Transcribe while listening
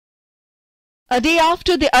A day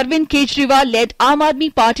after the Arvind Kejriwal-led Aam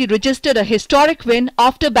Aadmi Party registered a historic win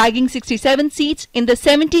after bagging 67 seats in the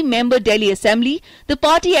 70-member Delhi Assembly, the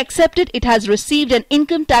party accepted it has received an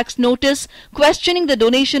income tax notice questioning the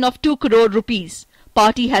donation of 2 crore rupees.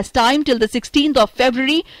 Party has time till the 16th of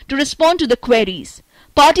February to respond to the queries.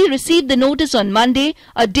 Party received the notice on Monday,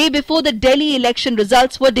 a day before the Delhi election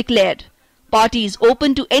results were declared. Party is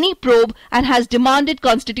open to any probe and has demanded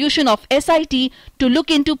constitution of SIT to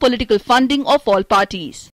look into political funding of all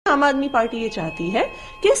parties. आम आदमी party ये चाहती है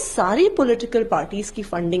कि सारी political parties की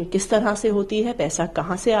funding किस तरह से होती है, पैसा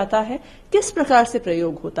कहां से आता है, किस प्रकार से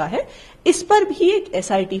प्रयोग होता है, इस पर भी एक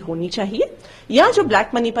एसआईटी होनी चाहिए या जो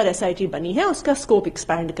ब्लैक मनी पर एसआईटी बनी है उसका स्कोप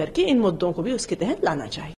एक्सपैंड करके इन मुद्दों को भी उसके तहत लाना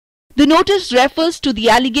चाहिए. The notice refers to the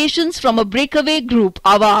allegations from a breakaway group,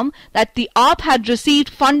 AAP, that the AAP had received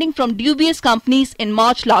funding from dubious companies in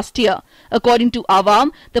March last year. According to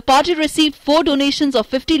AAP, the party received 4 donations of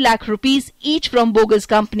 50 lakh rupees each from bogus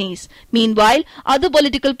companies. Meanwhile, other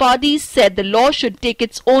political parties said the law should take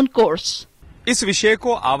its own course. इस विषय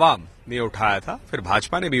को आवाम ने उठाया था, फिर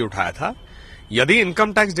भाजपा ने भी उठाया था. यदि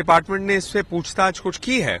इनकम टैक्स डिपार्टमेंट ने इससे पूछताछ कुछ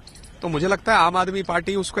की है, तो मुझे लगता है आम आदमी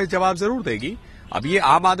पार्टी उसका जवाब जरूर देगी. अब ये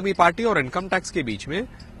आम आदमी पार्टी और इनकम टैक्स के बीच में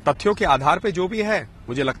तथ्यों के आधार पे जो भी है,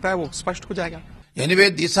 मुझे लगता है वो स्पष्ट हो जाएगा. Anyway,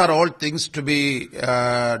 these are all things to be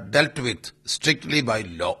dealt with strictly by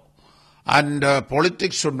law, and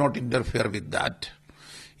politics should not interfere with that.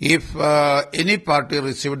 If any party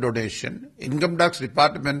received donation, income tax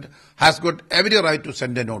department has got every right to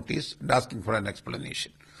send a notice and asking for an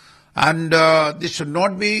explanation. And this should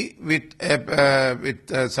not be with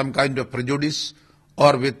some kind of prejudice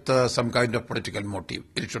or with some kind of political motive.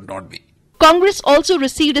 It should not be. Congress also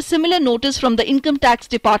received a similar notice from the Income Tax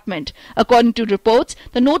Department. According to reports,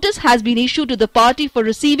 the notice has been issued to the party for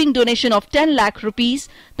receiving donation of 10 lakh rupees.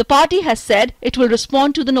 The party has said it will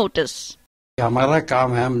respond to the notice. हमारा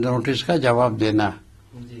काम है हम notice का जवाब देना.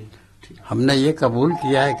 हमने ये कबूल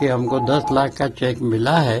किया है कि हमको 10 लाख का चेक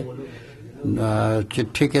मिला है,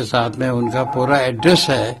 चिट्ठी के साथ में उनका पूरा एड्रेस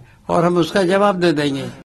है और हम उसका जवाब दे देंगे.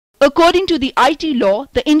 According to the IT law,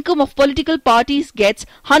 the income of political parties gets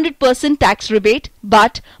 100% tax rebate,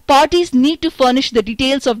 but parties need to furnish the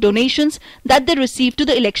details of donations that they receive to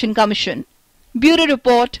the Election Commission. Bureau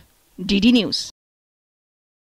Report, DD News.